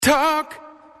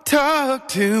Talk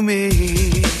to me.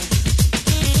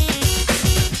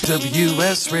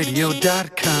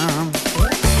 WSRadio.com.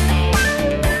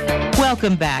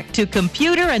 Welcome back to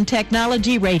Computer and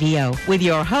Technology Radio with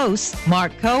your hosts,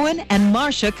 Mark Cohen and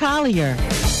Marcia Collier.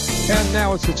 And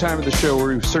now it's the time of the show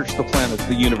where we search the planets,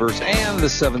 the universe, and the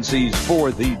seven seas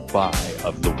for the buy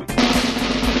of the week.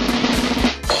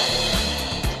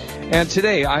 And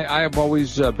today, I have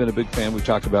always been a big fan, we've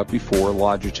talked about before,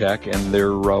 Logitech and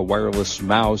their wireless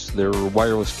mouse, their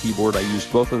wireless keyboard. I use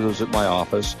both of those at my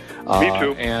office. Me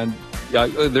too. And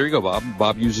there you go, Bob.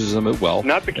 Bob uses them as well.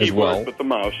 Not the keyboard, but the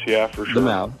mouse, yeah, for sure. The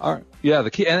mouse. All right. Yeah,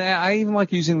 the key, and I even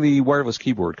like using the wireless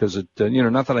keyboard because it,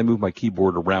 not that I move my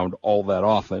keyboard around all that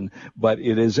often, but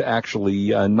it is actually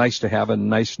nice to have and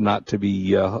nice not to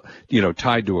be,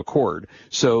 tied to a cord.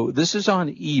 So this is on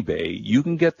eBay. You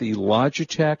can get the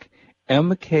Logitech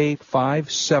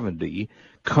MK570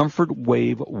 Comfort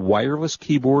Wave wireless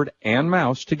keyboard and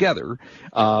mouse together,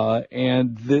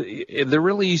 and they're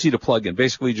really easy to plug in.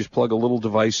 Basically, you just plug a little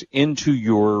device into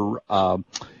your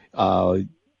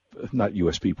not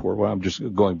USB port. Well, I'm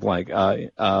just going blank.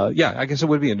 I guess it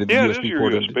would be into the USB it is your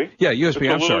port. USB. USB. It's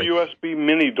a little USB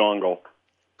mini dongle.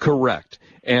 Correct.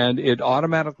 And it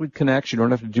automatically connects. You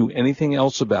don't have to do anything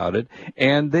else about it.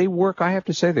 And they work, I have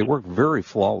to say, they work very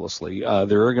flawlessly. They're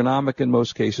ergonomic in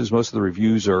most cases. Most of the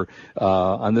reviews are,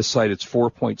 on this site, it's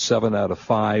 4.7 out of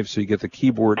 5. So you get the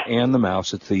keyboard and the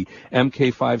mouse. It's the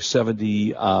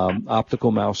MK570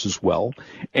 optical mouse as well.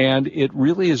 And it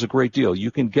really is a great deal.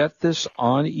 You can get this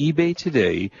on eBay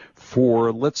today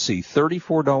for,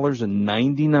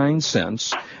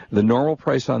 $34.99. The normal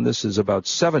price on this is about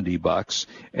 $70.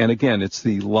 And again, it's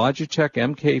the Logitech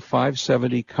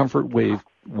MK570 Comfort Wave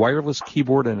wireless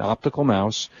keyboard and optical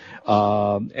mouse,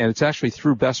 and it's actually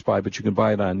through Best Buy, but you can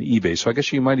buy it on eBay. So I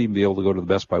guess you might even be able to go to the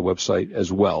Best Buy website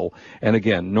as well. And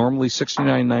again, normally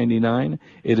 $69.99.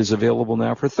 It is available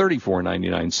now for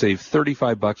 $34.99. Save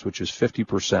 $35, which is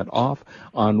 50% off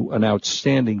on an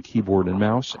outstanding keyboard and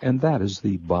mouse, and that is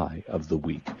the buy of the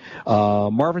week.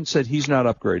 Marvin said he's not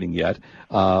upgrading yet.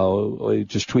 He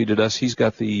just tweeted us. He's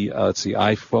got it's the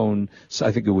iPhone,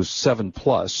 I think it was 7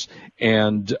 Plus,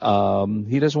 and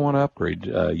he doesn't want to upgrade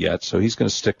yet, so he's going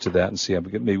to stick to that and see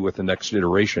maybe what the next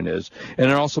iteration is. And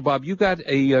then also, Bob, you got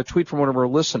a tweet from one of our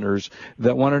listeners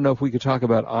that want to know if we could talk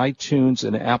about iTunes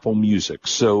and Apple Music.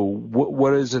 So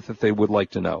what is it that they would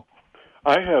like to know?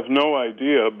 I have no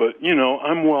idea, but,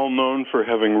 I'm well known for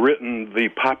having written the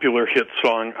popular hit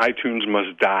song "iTunes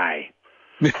Must Die."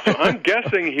 So I'm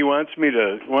guessing he wants me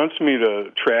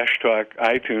to trash talk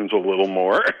iTunes a little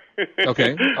more.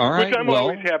 Okay, all right. Which I'm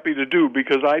always happy to do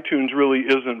because iTunes really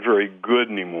isn't very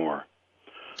good anymore.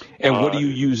 And what do you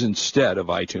use instead of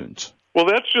iTunes? Well,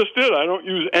 that's just it. I don't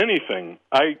use anything.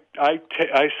 I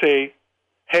say,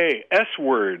 "Hey, S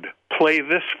word, play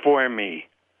this for me."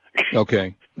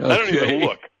 Okay. I don't even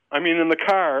look. I mean, in the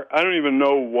car, I don't even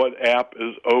know what app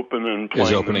is open and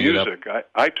playing the music.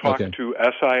 I talk to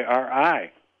SIRI.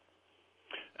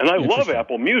 And I love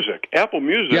Apple Music. Apple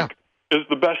Music is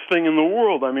the best thing in the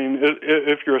world. I mean,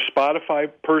 if you're a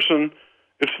Spotify person,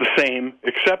 it's the same,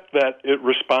 except that it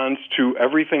responds to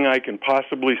everything I can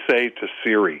possibly say to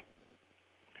Siri.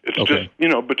 It's just,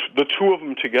 but the two of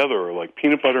them together are like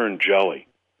peanut butter and jelly.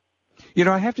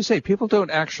 I have to say, people don't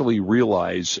actually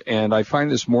realize, and I find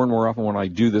this more and more often when I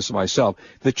do this myself,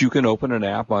 that you can open an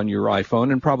app on your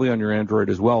iPhone and probably on your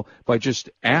Android as well by just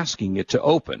asking it to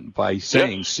open, by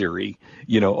saying, Siri,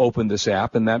 open this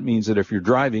app. And that means that if you're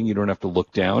driving, you don't have to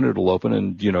look down. It'll open.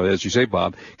 And, as you say,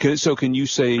 Bob, so can you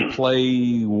say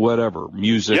play whatever,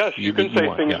 music? Yes, you can say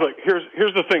things like,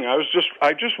 here's the thing. I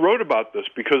just wrote about this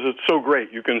because it's so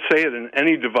great. You can say it in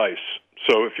any device.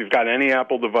 So if you've got any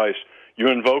Apple device, you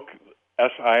invoke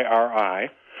SIRI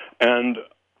and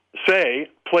say,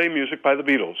 play music by the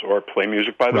Beatles, or play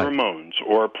music by the Ramones,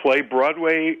 or play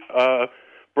Broadway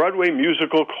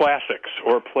musical classics,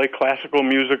 or play classical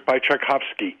music by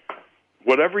Tchaikovsky.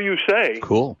 Whatever you say,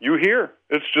 you hear.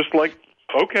 It's just like,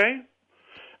 okay.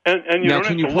 And you don't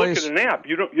have to look at an app.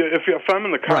 You don't. If I'm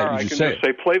in the car, I can just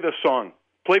say, play this song.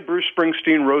 Play Bruce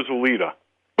Springsteen, Rosalita.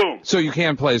 Boom. So you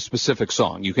can play a specific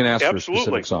song. You can ask for a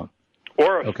specific song.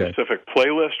 Or a specific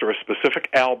playlist or a specific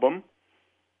album.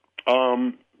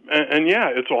 And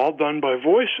it's all done by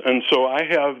voice. And so I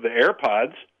have the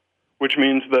AirPods, which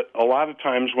means that a lot of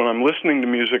times when I'm listening to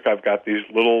music, I've got these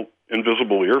little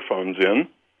invisible earphones in,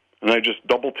 and I just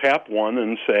double tap one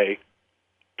and say,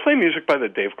 play music by the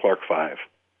Dave Clark Five.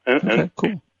 And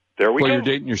cool. There we go. Well, you're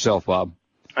dating yourself, Bob.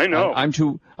 I know. I'm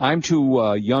too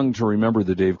young to remember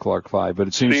the Dave Clark Five, but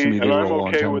it seems to me they and were I'm a long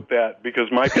okay time. with that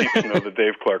because my peeps know the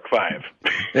Dave Clark Five.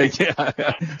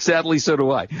 Yeah, sadly, so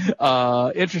do I.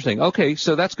 Interesting. Okay,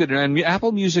 so that's good. And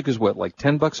Apple Music is what, like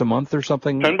 $10 a month or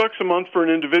something? $10 a month for an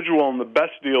individual, and the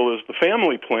best deal is the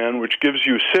family plan, which gives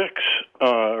you 6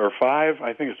 or 5.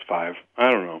 I think it's 5.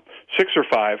 I don't know, 6 or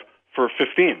 5 for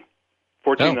 $14.99.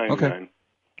 Oh, okay.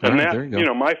 And right, that, there you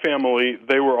go. my family,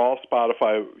 they were all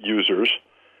Spotify users,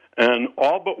 and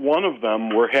all but one of them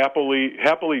were happily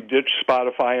ditched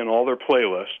Spotify and all their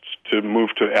playlists to move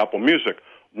to Apple Music.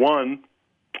 One,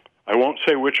 I won't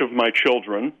say which of my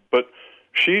children, but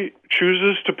she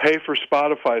chooses to pay for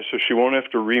Spotify so she won't have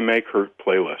to remake her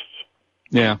playlists.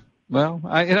 Yeah. Well,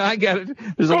 I get it.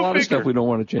 There's a lot of stuff we don't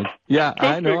want to change. Yeah,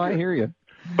 I know. I hear you.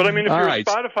 But, I mean, if All you're right.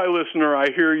 a Spotify listener,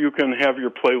 I hear you can have your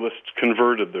playlists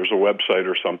converted. There's a website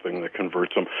or something that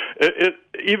converts them.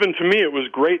 Even to me, it was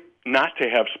great not to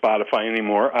have Spotify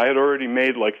anymore. I had already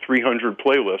made like 300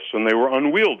 playlists, and they were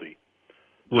unwieldy.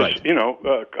 Right. Just,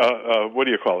 what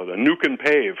do you call it? A nuke and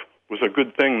pave was a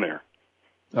good thing there.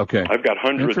 Okay. I've got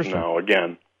hundreds now,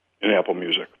 again, in Apple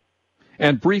Music.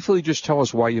 And briefly, just tell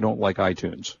us why you don't like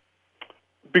iTunes.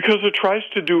 Because it tries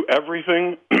to do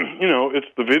everything. It's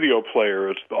the video player,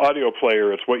 it's the audio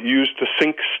player, it's what you use to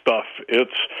sync stuff,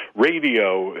 it's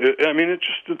radio.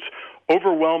 It's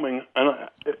overwhelming, and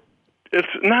it's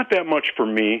not that much for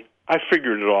me. I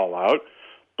figured it all out,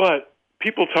 but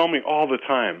people tell me all the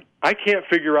time, I can't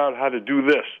figure out how to do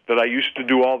this that I used to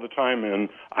do all the time in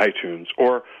iTunes,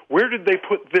 or where did they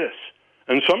put this?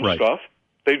 And some stuff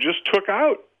they just took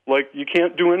out. Like, you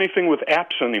can't do anything with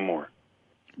apps anymore.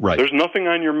 Right. There's nothing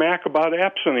on your Mac about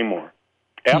apps anymore.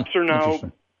 Apps are now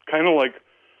kind of like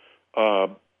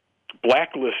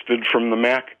blacklisted from the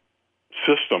Mac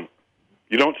system.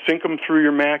 You don't sync them through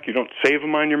your Mac. You don't save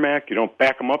them on your Mac. You don't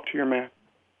back them up to your Mac.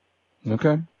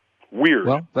 Okay. Weird.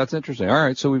 Well, that's interesting. All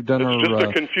right, so we've done It's just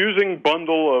a confusing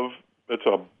bundle of... It's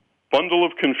a bundle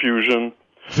of confusion.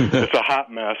 It's a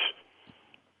hot mess.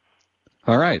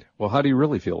 All right. Well, how do you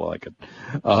really feel like it?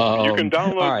 You can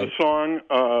download the song.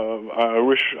 I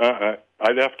wish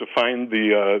I'd have to find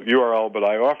the URL, but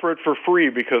I offer it for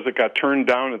free because it got turned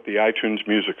down at the iTunes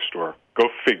Music Store. Go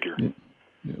figure.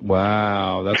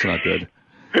 Wow, that's not good.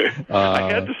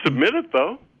 I had to submit it,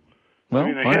 though. Well,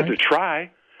 I had to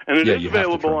try. And it is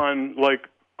available on, like,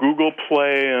 Google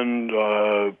Play and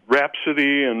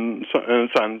Rhapsody, and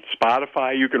it's on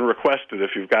Spotify. You can request it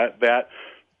if you've got that.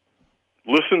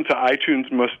 Listen to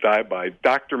iTunes Must Die by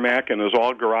Dr. Mac and his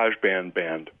All Garage Band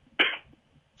band.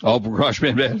 All Garage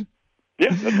Band? Yeah,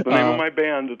 that's the name of my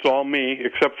band. It's all me,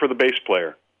 except for the bass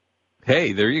player.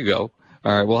 Hey, there you go.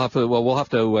 All right, we'll have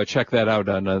to check that out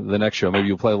on the next show. Maybe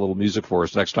you'll play a little music for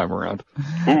us next time around.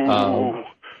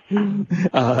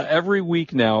 Every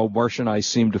week now, Marcia and I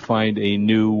seem to find a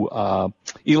new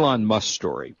Elon Musk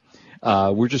story.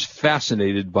 We're just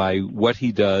fascinated by what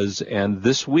he does, and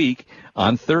this week,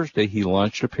 on Thursday, he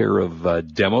launched a pair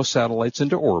of demo satellites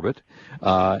into orbit.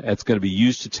 It's going to be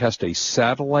used to test a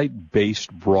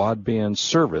satellite-based broadband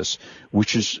service,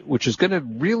 which is going to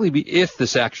really be, if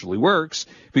this actually works,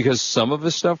 because some of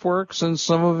his stuff works and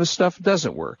some of his stuff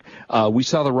doesn't work. We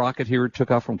saw the rocket here. It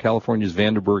took off from California's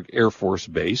Vandenberg Air Force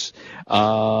Base,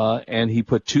 and he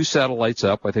put 2 satellites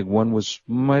up. I think one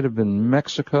might have been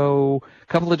Mexico, a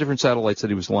couple of different satellites that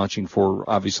he was launching for,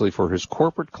 obviously, for his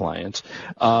corporate clients.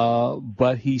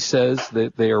 But he says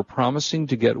that they are promising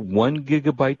to get 1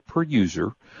 gigabyte per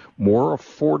user, more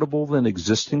affordable than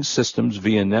existing systems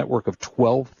via a network of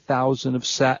 12,000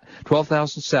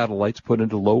 satellites put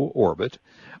into low orbit.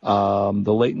 The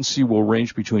latency will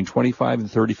range between 25 and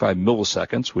 35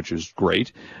 milliseconds, which is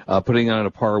great, putting it on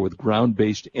a par with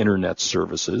ground-based internet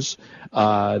services.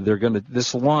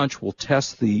 This launch will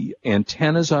test the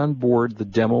antennas on board, the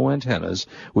demo antennas,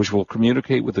 which will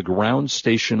communicate with the ground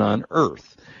station on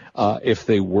Earth. If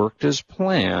they worked as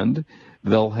planned,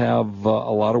 they'll have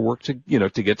a lot of work to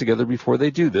get together before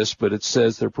they do this, but it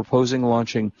says they're proposing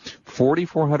launching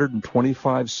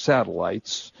 4,425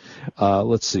 satellites,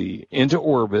 into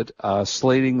orbit,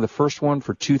 slating the first one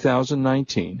for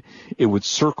 2019. It would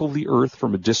circle the Earth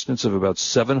from a distance of about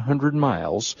 700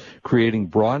 miles, creating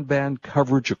broadband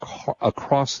coverage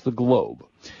across the globe.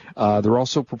 They're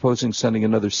also proposing sending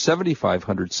another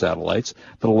 7,500 satellites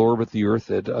that will orbit the Earth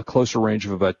at a closer range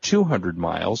of about 200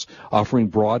 miles,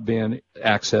 offering broadband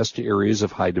access to areas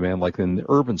of high demand like in the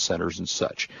urban centers and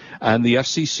such. And the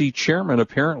FCC chairman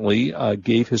apparently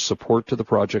gave his support to the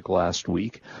project last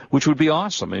week, which would be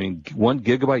awesome. I mean, 1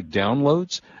 gigabyte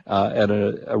downloads at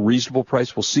a reasonable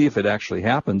price. We'll see if it actually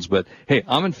happens, but hey,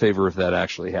 I'm in favor if that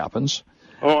actually happens.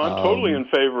 Oh, I'm totally in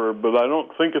favor, but I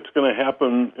don't think it's going to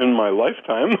happen in my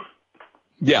lifetime.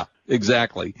 Yeah,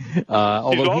 exactly.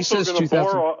 Although he's also going to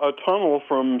bore a tunnel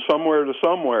from somewhere to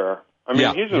somewhere. I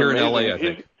mean, he's here amazing. in LA, I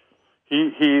think.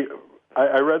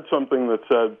 I read something that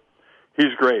said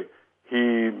he's great. He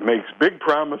makes big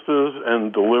promises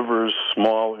and delivers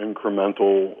small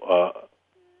incremental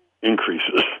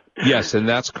increases. Yes, and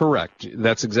that's correct.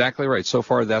 That's exactly right. So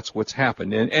far, that's what's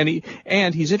happened. And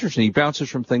he's interesting. He bounces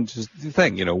from thing to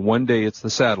thing. You know, one day it's the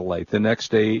satellite, the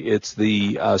next day it's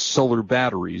the solar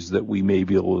batteries that we may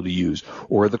be able to use,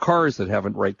 or the cars that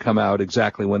haven't come out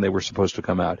exactly when they were supposed to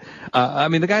come out. I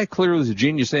mean, the guy clearly is a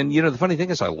genius. And the funny thing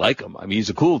is, I like him. I mean, he's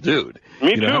a cool dude.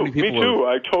 Me too.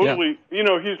 I totally.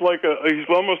 Yeah. He's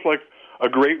almost like a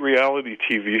great reality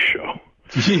TV show.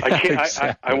 Yeah,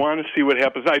 exactly. I want to see what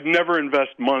happens. I'd never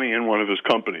invest money in one of his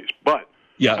companies, but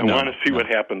I want to see what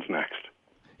happens next.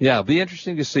 Yeah, it'll be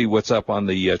interesting to see what's up on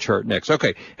the chart next.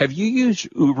 Okay, have you used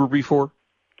Uber before?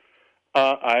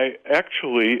 I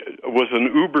actually was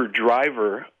an Uber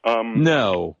driver.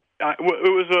 No. It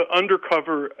was an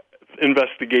undercover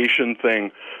investigation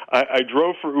thing. I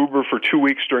drove for Uber for 2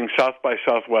 weeks during South by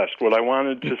Southwest. What I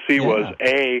wanted to see was,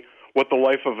 A, what the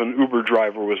life of an Uber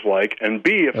driver was like, and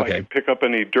B, if I could pick up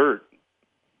any dirt.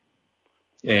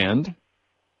 And?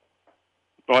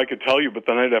 Well, I could tell you, but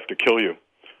then I'd have to kill you.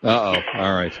 Uh-oh.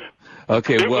 All right.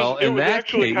 Okay, it was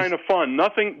actually kind of fun. I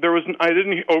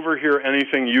didn't overhear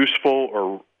anything useful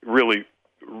or really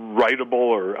writable,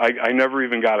 or I never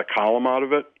even got a column out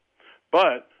of it.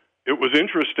 But it was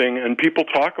interesting, and people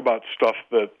talk about stuff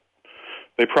that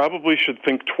they probably should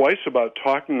think twice about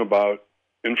talking about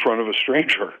in front of a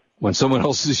stranger. When someone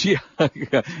else is,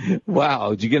 Wow.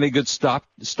 Did you get any good stock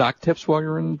tips while you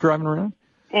were driving around?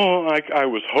 Well, I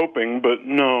was hoping, but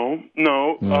no.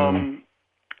 And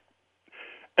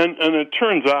it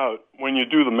turns out, when you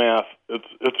do the math,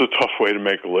 it's a tough way to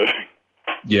make a living.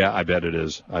 Yeah, I bet it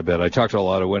is. I talked to a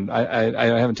lot of I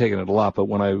haven't taken it a lot, but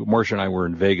when Marsha and I were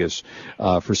in Vegas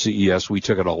for CES, we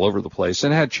took it all over the place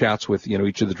and had chats with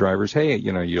each of the drivers. Hey,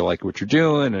 you like what you're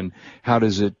doing, and how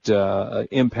does it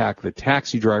impact the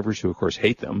taxi drivers, who of course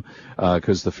hate them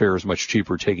because the fare is much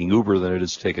cheaper taking Uber than it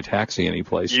is to take a taxi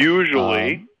anyplace.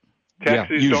 Usually,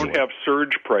 taxis don't have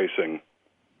surge pricing.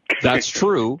 That's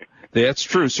true. That's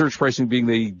true. Surge pricing being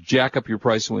they jack up your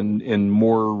price in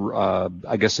more,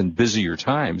 in busier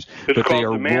times. It's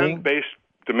called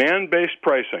demand-based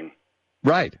pricing.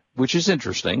 Right, which is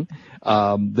interesting.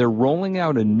 They're rolling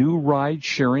out a new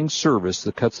ride-sharing service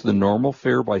that cuts the normal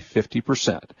fare by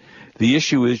 50%. The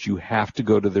issue is you have to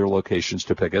go to their locations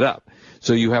to pick it up.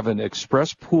 So you have an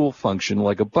express pool function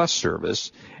like a bus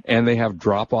service, and they have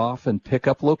drop-off and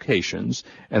pick-up locations,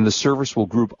 and the service will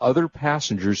group other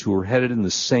passengers who are headed in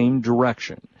the same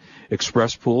direction.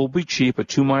 Express Pool will be cheap. A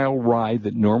 2-mile ride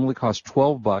that normally costs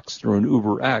 $12 through an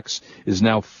Uber X is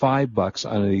now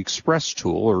 $5 on an Express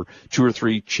tool, or 2 or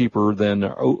 3 cheaper than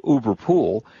Uber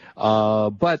Pool.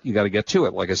 But you got to get to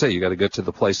it. Like I say, you got to get to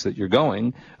the place that you're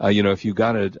going. If you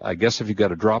got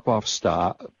a drop-off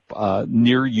stop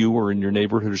near you or in your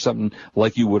neighborhood or something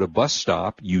like you would a bus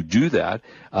stop, you do that.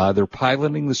 They're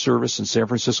piloting the service in San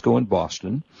Francisco and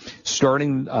Boston.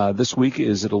 Starting this week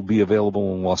it'll be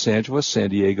available in Los Angeles, San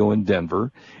Diego, and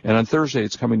Denver. And on Thursday,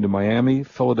 it's coming to Miami,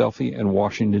 Philadelphia, and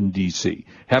Washington, D.C.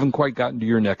 Haven't quite gotten to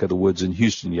your neck of the woods in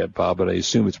Houston yet, Bob, but I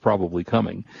assume it's probably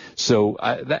coming. So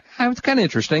that's kind of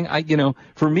interesting.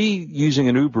 For me, using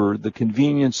an Uber, the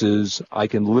convenience is I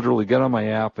can literally get on my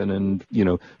app and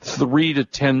in 3 to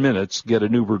 10 minutes get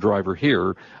an Uber driver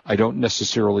here. I don't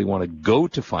necessarily want to go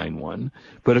to find one,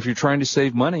 but if you're trying to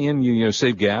save money and you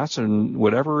save gas and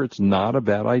whatever, it's not a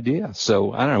bad idea.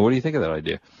 So I don't know. What do you think of that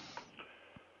idea?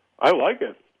 I like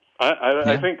it.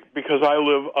 I think because I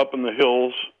live up in the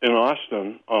hills in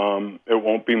Austin, it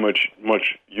won't be much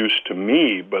use to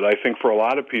me. But I think for a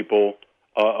lot of people,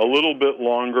 a little bit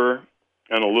longer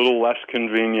and a little less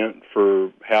convenient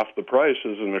for half the price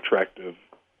is an attractive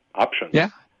option.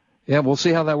 Yeah, we'll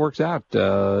see how that works out.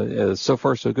 So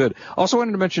far, so good. Also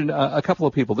wanted to mention a couple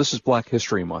of people. This is Black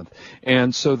History Month,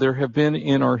 and so there have been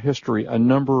in our history a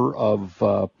number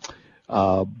of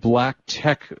black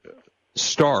tech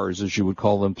stars, as you would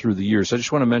call them, through the years. I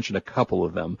just want to mention a couple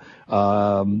of them.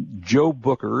 Joe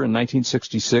Booker, in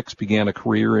 1966, began a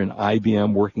career in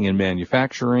IBM working in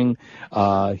manufacturing.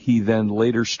 He then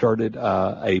later started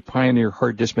a pioneer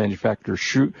hard disk manufacturer,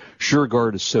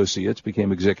 SureGuard Associates,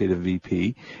 became executive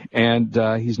VP, and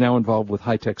he's now involved with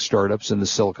high-tech startups in the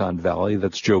Silicon Valley.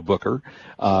 That's Joe Booker.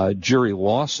 Jerry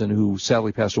Lawson, who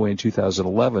sadly passed away in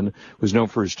 2011, was known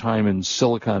for his time in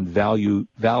Silicon Valley's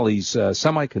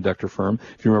semiconductor firm firm.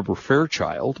 If you remember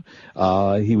Fairchild,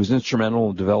 he was instrumental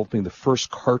in developing the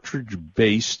first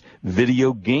cartridge-based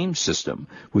video game system,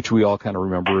 which we all kind of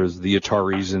remember as the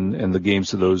Ataris and the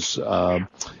games of those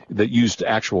that used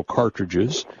actual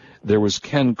cartridges. There was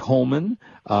Ken Coleman,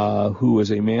 who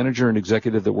was a manager and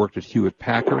executive that worked at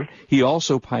Hewlett-Packard. He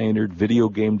also pioneered video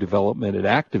game development at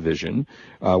Activision,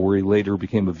 where he later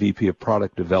became a VP of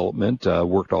product development,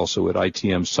 worked also at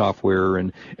ITM Software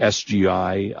and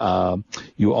SGI.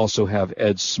 You also have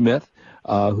Ed Smith,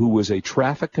 who was a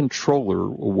traffic controller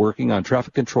working on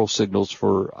traffic control signals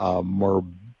for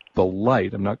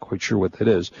Light. I'm not quite sure what that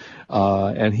is.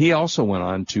 And he also went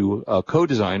on to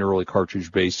co-design early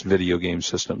cartridge-based video game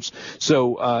systems.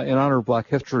 So in honor of Black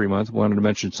History Month, I wanted to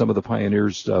mention some of the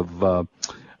pioneers of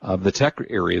the tech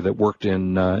area that worked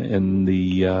in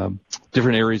the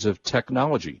different areas of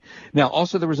technology. Now,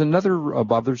 also there was another,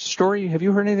 Bob, there's a story. Have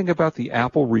you heard anything about the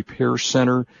Apple Repair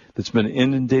Center that's been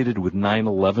inundated with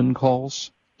 911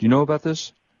 calls? Do you know about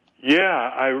this?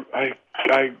 Yeah,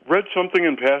 I read something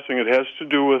in passing. It has to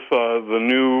do with the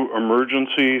new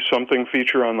emergency something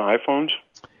feature on the iPhones.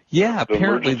 Yeah,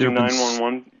 apparently there's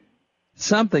 911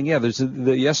 something. Yeah, there's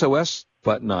the SOS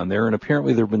button on there, and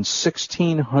apparently there have been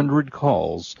 1,600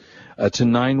 calls to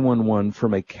 911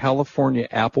 from a California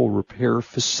Apple repair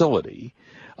facility.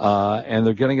 And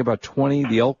they're getting about 20.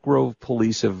 The Elk Grove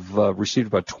police have received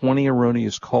about 20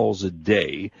 erroneous calls a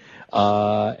day.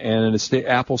 And an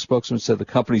Apple spokesman said the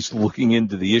company's looking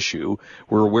into the issue.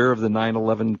 We're aware of the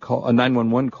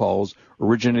 911 calls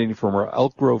originating from our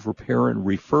Elk Grove repair and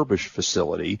refurbish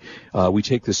facility. We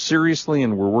take this seriously,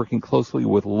 and we're working closely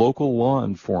with local law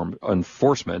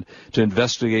enforcement to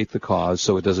investigate the cause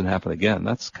so it doesn't happen again.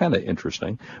 That's kind of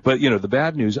interesting. But, the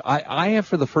bad news, I have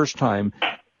for the first time,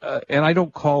 and I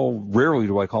don't rarely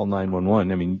do I call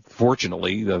 911. I mean,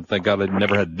 fortunately, thank God I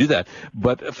never had to do that.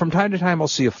 But from time to time, I'll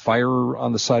see a fire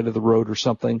on the side of the road or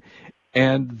something.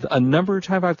 And a number of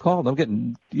times I've called, I'm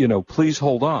getting, please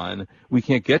hold on. We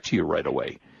can't get to you right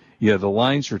away. The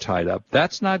lines are tied up.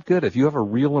 That's not good. If you have a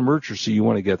real emergency you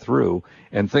want to get through,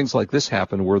 and things like this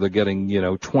happen where they're getting,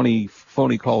 20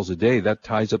 phony calls a day, that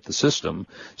ties up the system.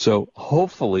 So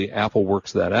hopefully Apple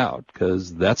works that out,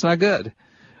 because that's not good.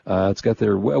 It's got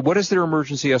what is their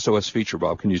emergency SOS feature,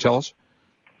 Bob? Can you tell us?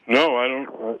 No, I don't.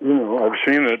 I've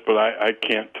seen it, but I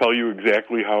can't tell you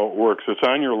exactly how it works. It's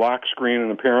on your lock screen,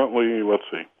 and apparently, let's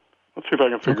see if I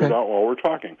can figure it out while we're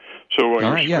talking. So when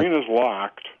your screen is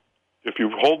locked, if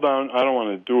you hold down, I don't want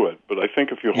to do it, but I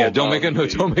think if you hold don't make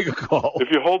a call. If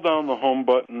you hold down the home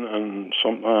button and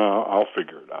I'll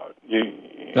figure it out. You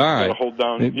got to hold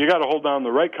down. You got to hold down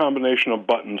the right combination of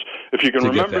buttons. If you can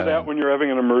remember that when you're having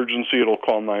an emergency, it'll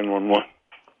call 911.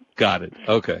 Got it.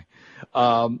 Okay.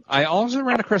 I also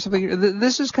ran across something.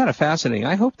 This is kind of fascinating.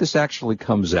 I hope this actually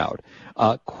comes out.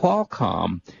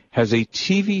 QualComm has a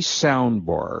TV sound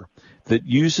bar that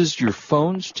uses your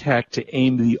phone's tech to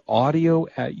aim the audio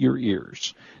at your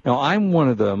ears. Now, I'm one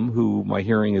of them who my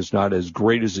hearing is not as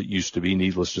great as it used to be,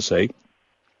 needless to say.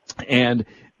 And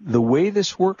the way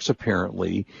this works,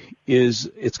 apparently, is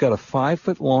it's got a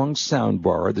 5-foot-long sound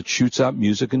bar that shoots out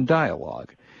music and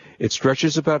dialogue. It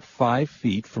stretches about 5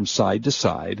 feet from side to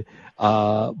side,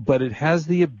 but it has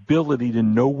the ability to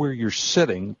know where you're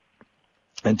sitting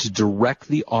and to direct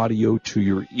the audio to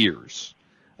your ears.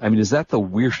 I mean, is that the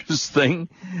weirdest thing?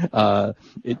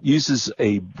 It uses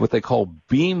what they call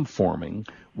beamforming,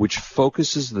 which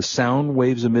focuses the sound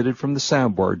waves emitted from the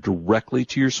soundbar directly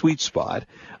to your sweet spot.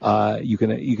 You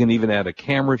can even add a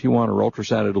camera if you want, or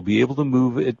ultrasound. It'll be able to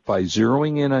move it by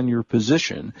zeroing in on your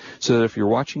position, so that if you're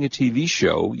watching a TV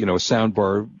show, a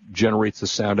soundbar generates the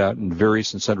sound out in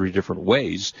various and sundry different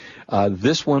ways.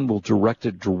 This one will direct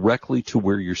it directly to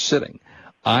where you're sitting.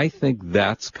 I think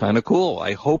that's kind of cool.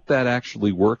 I hope that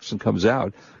actually works and comes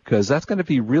out, because that's going to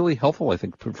be really helpful, I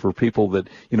think, for people that,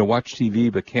 watch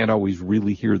TV but can't always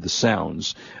really hear the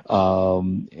sounds.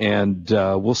 And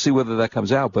we'll see whether that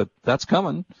comes out, but that's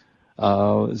coming.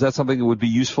 Is that something that would be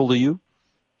useful to you?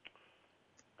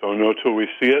 Don't know till we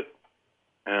see it.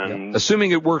 And assuming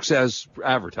it works as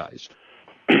advertised.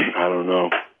 I don't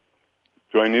know.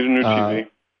 Do I need a new TV?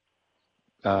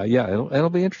 It'll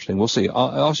be interesting. We'll see.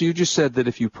 Also, you just said that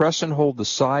if you press and hold the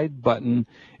side button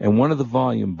and one of the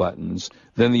volume buttons,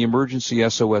 then the emergency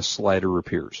SOS slider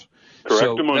appears.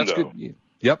 Correctamundo. That's good.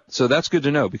 Yep. So that's good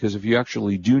to know, because if you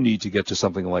actually do need to get to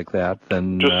something like that,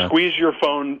 then just squeeze your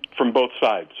phone from both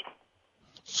sides.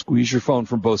 Squeeze your phone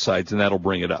from both sides, and that'll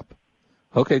bring it up.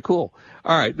 Okay, cool.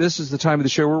 All right. This is the time of the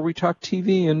show where we talk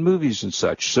TV and movies and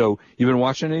such. So, you've been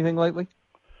watching anything lately?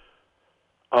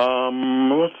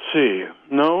 Let's see.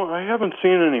 No, I haven't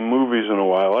seen any movies in a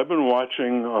while. I've been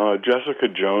watching Jessica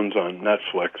Jones on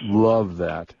Netflix. Love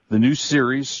that. The new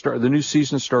the new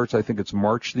season starts, I think it's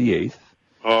March the 8th.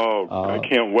 Oh, I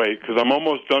can't wait, because I'm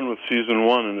almost done with season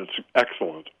 1, and it's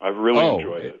excellent. I've really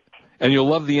enjoyed it. And you'll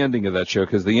love the ending of that show,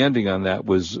 because the ending on that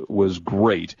was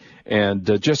great.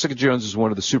 And Jessica Jones is one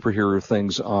of the superhero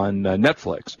things on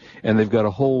Netflix, and they've got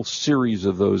a whole series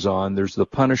of those on. There's The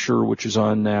Punisher, which is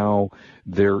on now.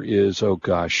 There is,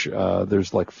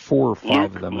 there's like 4 or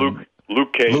 5 of them.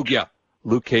 Luke Cage.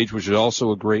 Luke Cage, which is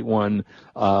also a great one,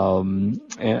 and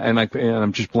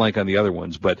I'm just blank on the other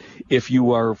ones. But if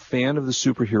you are a fan of the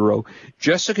superhero,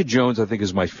 Jessica Jones, I think,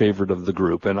 is my favorite of the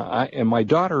group. And my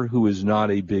daughter, who is not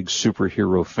a big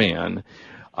superhero fan,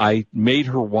 I made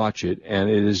her watch it, and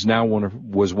it is now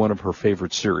was one of her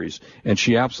favorite series, and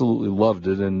she absolutely loved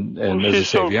it. And as I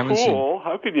say, if you haven't seen,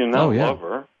 how could you not love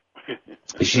her?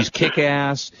 She's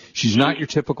kick-ass. She's not your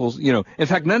typical, in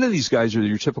fact, none of these guys are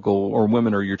your typical, or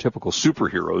women are your typical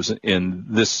superheroes in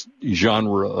this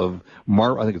genre of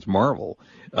I think it's Marvel.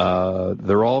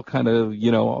 They're all kind of,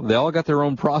 they all got their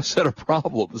own set of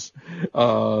problems.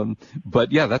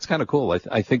 But yeah, that's kind of cool.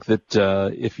 I think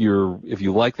that, if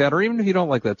you like that, or even if you don't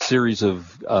like that series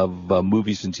of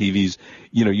movies and TVs,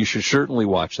 you should certainly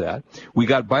watch that.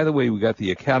 By the way, we got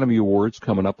the Academy Awards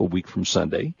coming up a week from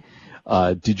Sunday.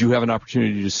 Did you have an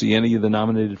opportunity to see any of the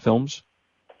nominated films?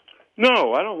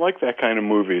 No, I don't like that kind of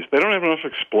movies. They don't have enough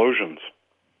explosions.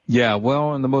 Yeah, well,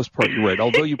 on the most part, you're right.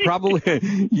 Although you probably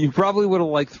would have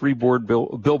liked 3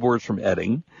 billboards from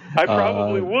Edding. I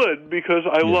probably would, because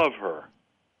I love her.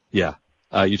 Yeah.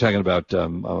 You're talking about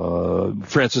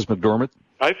Frances McDormand?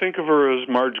 I think of her as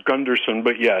Marge Gunderson,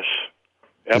 but yes,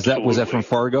 absolutely. Was that from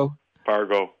Fargo?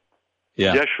 Fargo.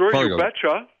 Yeah. Yeah, sure, Fargo. You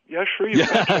betcha. Yeah, sure, you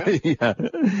betcha. Yeah.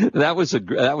 That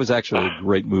was actually a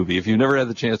great movie. If you've never had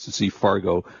the chance to see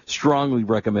Fargo, strongly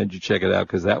recommend you check it out,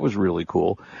 because that was really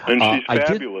cool. And she's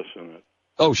fabulous in it.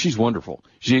 Oh, she's wonderful.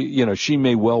 She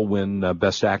may well win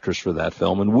Best Actress for that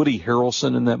film. And Woody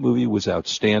Harrelson in that movie was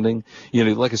outstanding.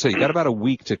 Like I say, you got about a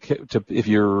week to if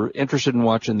you're interested in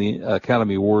watching the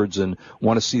Academy Awards and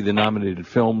want to see the nominated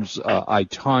films. I,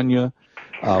 Tonya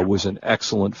was an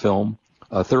excellent film.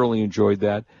 Thoroughly enjoyed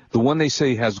that. The one they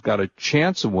say has got a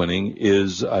chance of winning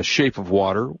is Shape of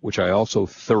Water, which I also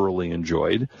thoroughly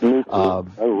enjoyed. Me too. I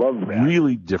love that.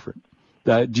 Really different.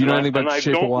 Do you know anything about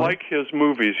Shape of Water? I don't like his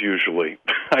movies usually.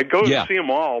 I go to see them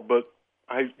all, but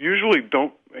I usually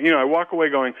don't. I walk away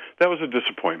going, that was a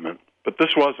disappointment. But this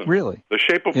wasn't. Really? The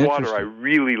Shape of Water I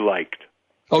really liked.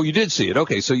 Oh, you did see it.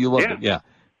 Okay, so you loved it. Yeah.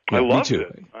 I loved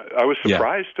it. I was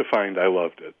surprised to find I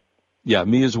loved it. Yeah,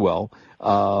 me as well.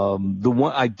 The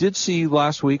one I did see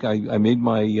last week, I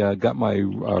got my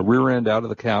rear end out of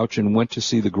the couch and went to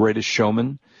see The Greatest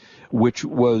Showman, which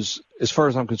was, as far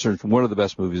as I'm concerned, one of the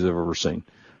best movies I've ever seen.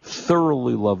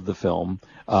 Thoroughly loved the film.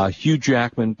 Hugh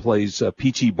Jackman plays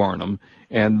P.T. Barnum,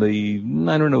 and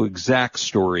I don't know exact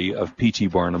story of P.T.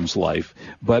 Barnum's life,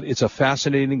 but it's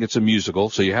it's a musical,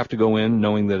 so you have to go in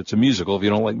knowing that it's a musical. If you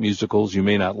don't like musicals, you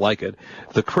may not like it.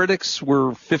 The critics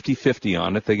were 50-50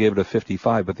 on it. They gave it a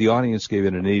 55, but the audience gave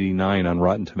it an 89 on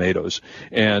Rotten Tomatoes,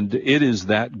 and it is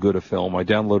that good a film. I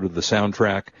downloaded the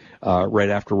soundtrack right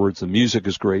afterwards. The music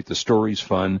is great. The story's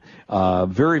fun.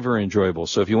 Very, very enjoyable.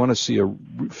 So if you want to see a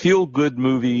feel-good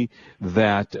movie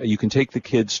that you can take the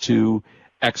kids to,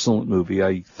 excellent movie.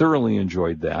 I thoroughly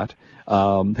enjoyed that.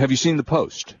 Have you seen The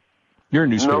Post? You're a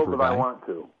newspaper guy. No, but I want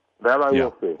to. That I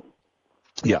will see.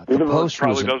 Yeah, The Post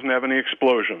probably doesn't have any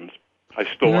explosions. I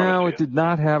still want to see it. No, it did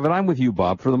not have it. I'm with you,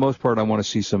 Bob. For the most part, I want to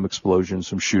see some explosions,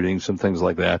 some shooting, some things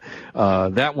like that.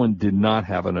 That one did not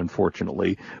have it,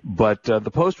 unfortunately. But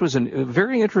The Post was a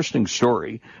very interesting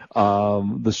story.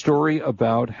 The story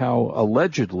about how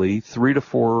allegedly 3 or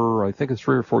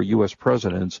 4 U.S.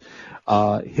 presidents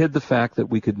hid the fact that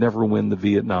we could never win the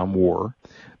Vietnam War.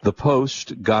 The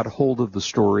Post got hold of the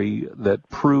story that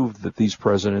proved that these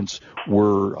presidents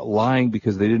were lying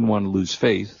because they didn't want to lose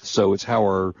faith. So it's how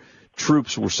our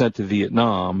troops were sent to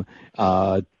Vietnam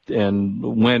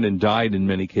and went and died in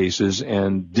many cases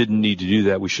and didn't need to do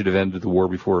that. We should have ended the war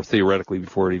theoretically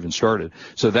before it even started.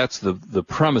 So that's the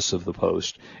premise of The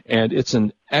Post. And it's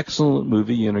an excellent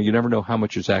movie. You never know how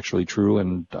much is actually true,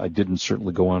 and I didn't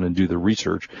certainly go on and do the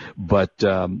research. But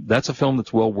that's a film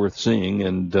that's well worth seeing,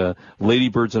 and Lady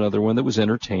Bird's another one that was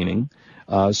entertaining.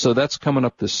 So that's coming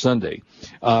up this Sunday.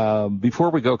 Before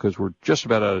we go, because we're just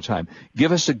about out of time,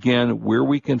 give us again where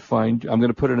we can find, I'm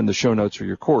going to put it in the show notes for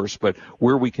your course, but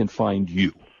where we can find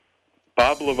you.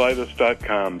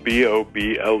 BobLevitus.com,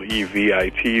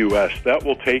 BOBLEVITUS. That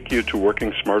will take you to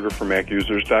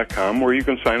WorkingSmarterForMacUsers.com, where you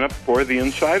can sign up for the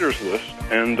Insiders List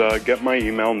and get my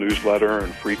email newsletter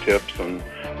and free tips and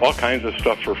all kinds of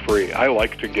stuff for free. I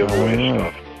like to give away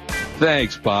stuff.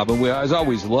 Thanks, Bob. And we, as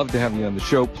always, love to have you on the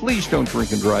show. Please don't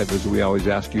drink and drive, as we always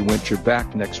ask you, once you're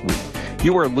back next week.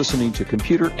 You are listening to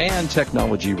Computer and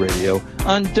Technology Radio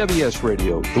on WS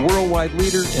Radio, the worldwide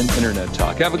leader in Internet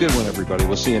talk. Have a good one, everybody.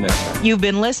 We'll see you next time. You've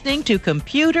been listening to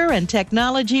Computer and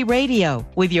Technology Radio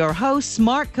with your hosts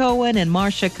Mark Cohen and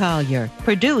Marcia Collier.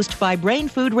 Produced by Brain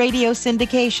Food Radio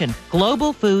Syndication,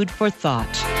 Global Food for Thought.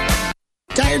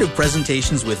 Tired of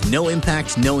presentations with no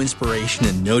impact, no inspiration,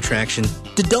 and no traction?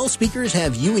 Do dull speakers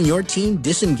have you and your team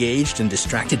disengaged and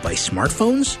distracted by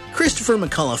smartphones? Christopher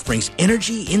McAuliffe brings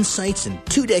energy, insights, and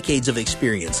 2 decades of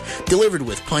experience, delivered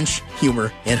with punch,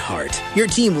 humor, and heart. Your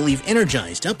team will leave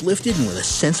energized, uplifted, and with a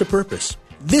sense of purpose.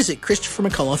 Visit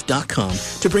ChristopherMcAuliffe.com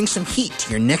to bring some heat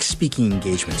to your next speaking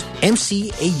engagement.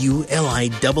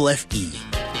 McAuliffe.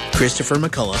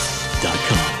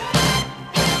 ChristopherMcAuliffe.com.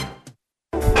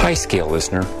 Hi, Scale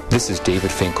listener. This is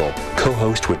David Finkel,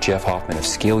 co-host with Jeff Hoffman of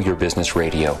Scale Your Business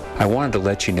Radio. I wanted to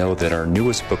let you know that our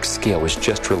newest book, Scale, was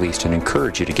just released and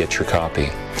encourage you to get your copy.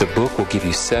 The book will give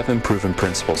you 7 proven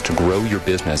principles to grow your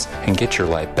business and get your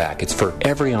life back. It's for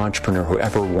every entrepreneur who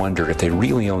ever wondered if they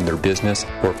really own their business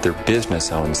or if their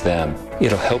business owns them.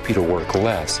 It'll help you to work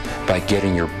less by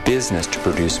getting your business to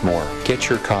produce more. Get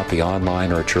your copy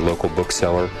online or at your local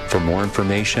bookseller. For more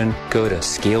information, go to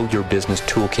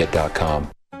scaleyourbusinesstoolkit.com.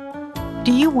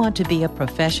 Do you want to be a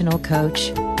professional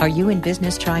coach? Are you in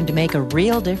business trying to make a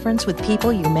real difference with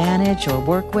people you manage or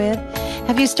work with?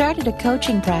 Have you started a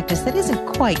coaching practice that isn't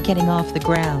quite getting off the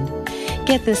ground?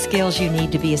 Get the skills you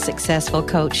need to be a successful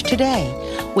coach today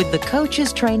with the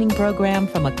Coaches Training Program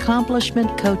from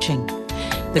Accomplishment Coaching.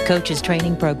 The Coaches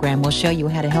Training Program will show you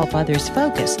how to help others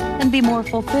focus and be more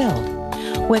fulfilled.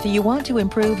 Whether you want to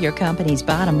improve your company's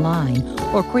bottom line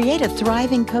or create a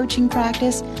thriving coaching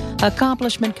practice,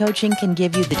 Accomplishment Coaching can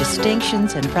give you the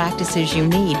distinctions and practices you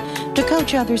need to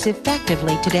coach others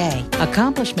effectively today.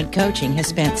 Accomplishment Coaching has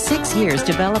spent 6 years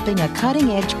developing a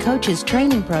cutting-edge coaches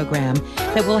training program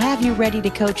that will have you ready to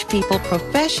coach people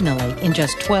professionally in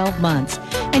just 12 months,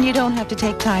 and you don't have to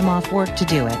take time off work to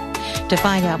do it. To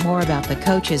find out more about the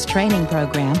Coaches Training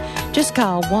Program, just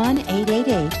call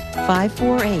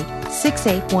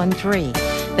 1-888-548-6813.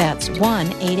 That's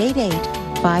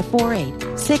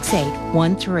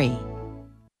 1-888-548-6813.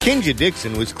 Kenja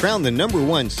Dixon was crowned the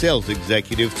 #1 sales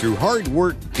executive through hard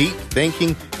work, deep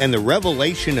thinking, and the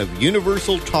revelation of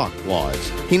universal talk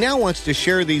laws. He now wants to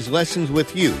share these lessons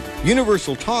with you.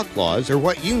 Universal talk laws are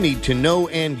what you need to know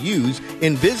and use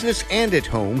in business and at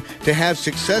home to have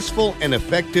successful and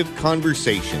effective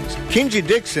conversations. Kenja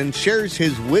Dixon shares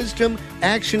his wisdom,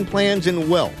 action plans, and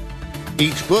wealth.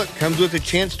 Each book comes with a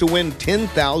chance to win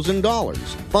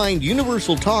 $10,000. Find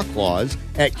Universal Talk Laws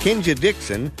at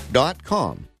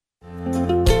KenjaDixon.com.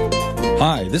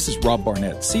 Hi, this is Rob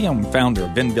Barnett, CEO and founder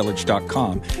of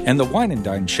VinVillage.com and the Wine and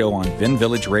Dine Show on Vin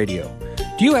Village Radio.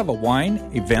 Do you have a wine,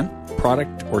 event,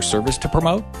 product, or service to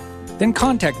promote? Then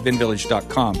contact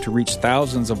VinVillage.com to reach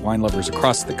thousands of wine lovers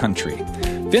across the country.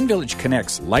 VinVillage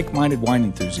connects like-minded wine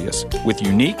enthusiasts with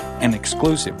unique and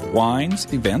exclusive wines,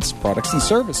 events, products, and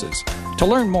services. To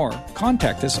learn more,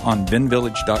 contact us on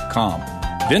VinVillage.com.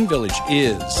 VinVillage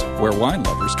is where wine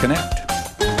lovers connect.